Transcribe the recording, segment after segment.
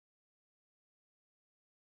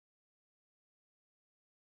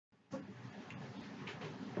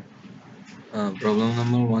Problem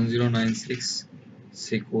number 1096,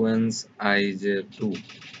 sequence ij2.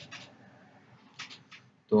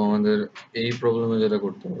 তো আমাদের এই প্রবলেমে যেটা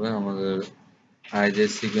করতে হবে, আমাদের ij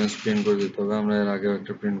সিকোয়েন্স প্রিন্ট করে দিতে হবে। আমরা এর আগেও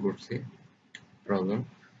একটা প্রিন্ট করছি প্রবলেম।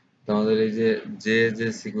 তো আমাদের এই যে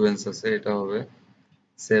সিকোয়েন্স আছে এটা হবে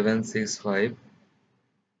 7 6 5,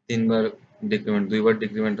 তিনবার ডিক্রিমেন্ট, দুইবার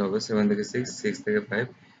ডিক্রিমেন্ট হবে 7 থেকে 6, 6 থেকে 5,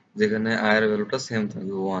 যেখানে i এর ভ্যালুটা সেম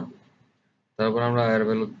থাকবে 1। তারপর আমরা i এর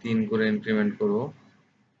ভ্যালু 3 করে ইনক্রিমেন্ট করব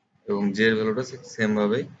এবং j এর ভ্যালুটা সেম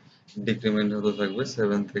ভাবে ডিক্রিমেন্ট হতে থাকবে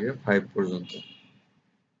 7 থেকে 5 পর্যন্ত।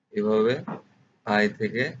 এভাবে i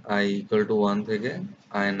থেকে i ইকুয়াল টু 1 থেকে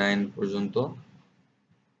i9 পর্যন্ত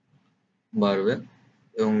বাড়বে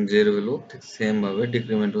এবং j এর ভ্যালু ঠিক সেম ভাবে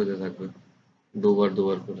ডিক্রিমেন্ট হতে থাকবে দুবার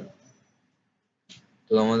দুবার করে।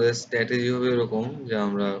 তো আমাদের স্ট্র্যাটেজি হবে এরকম যে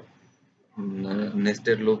আমরা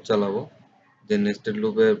নেস্টেড লুপ চালাবো, যে নেস্টেড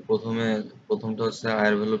লুপের প্রথমটা হচ্ছে i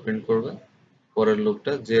এর ভ্যালু প্রিন্ট করবে, পরের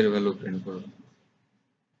লুপটা j এর ভ্যালু প্রিন্ট করবে।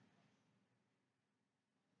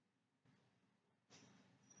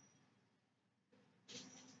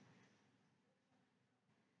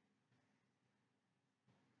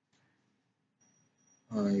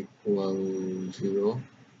 I equal 0,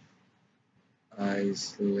 I is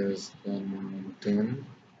less than 10,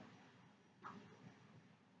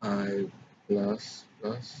 I plus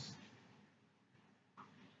plus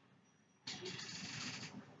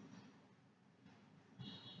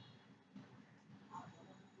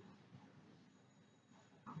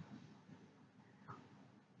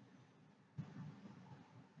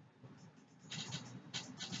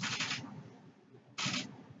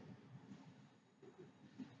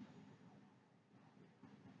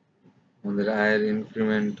আমাদের i এর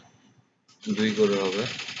ইনক্রিমেন্ট 2 করে হবে।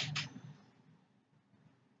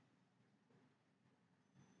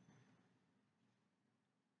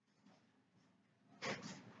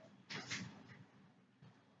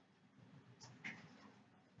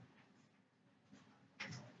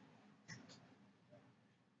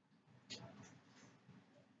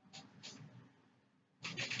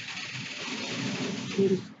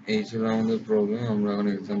 এই ছিল আমাদের প্রবলেম। আমরা এখন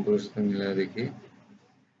এক্সাম্পলের সাথে মিলিয়ে দেখি।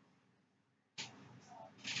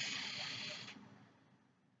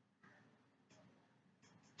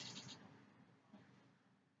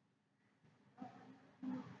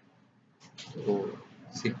 তো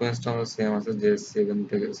সিকোয়েন্সটা আমাদের সেম আছে, যে 7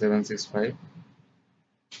 থেকে 7 6 5।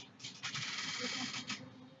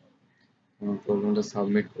 আমরা প্রবলেমটা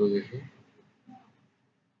সাবমিট করে দেখি।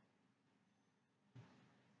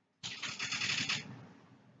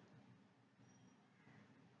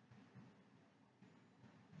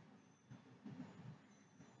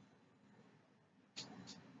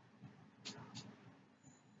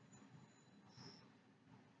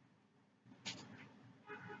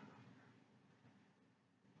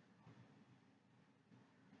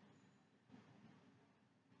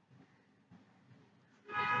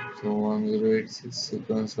 So 1086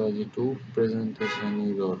 sequence ij2 presentation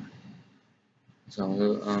error। আচ্ছা, আমাদের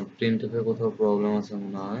প্রিন্টএফে কোথাও প্রবলেম আছে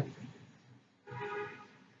মনে হয়।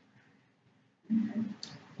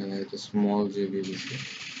 এটা স্মল j দিয়ে দিচ্ছি।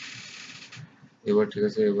 এবার ঠিক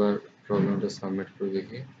আছে, এবার প্রবলেমটা সাবমিট করে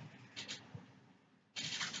দেখি।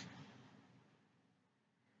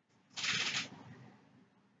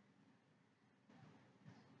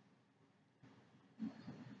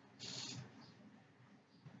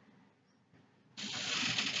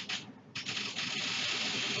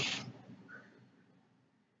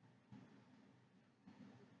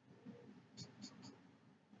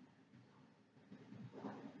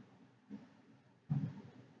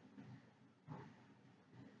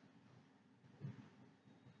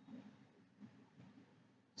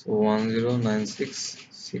 So 1096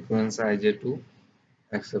 sequence ij2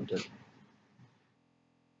 accepted.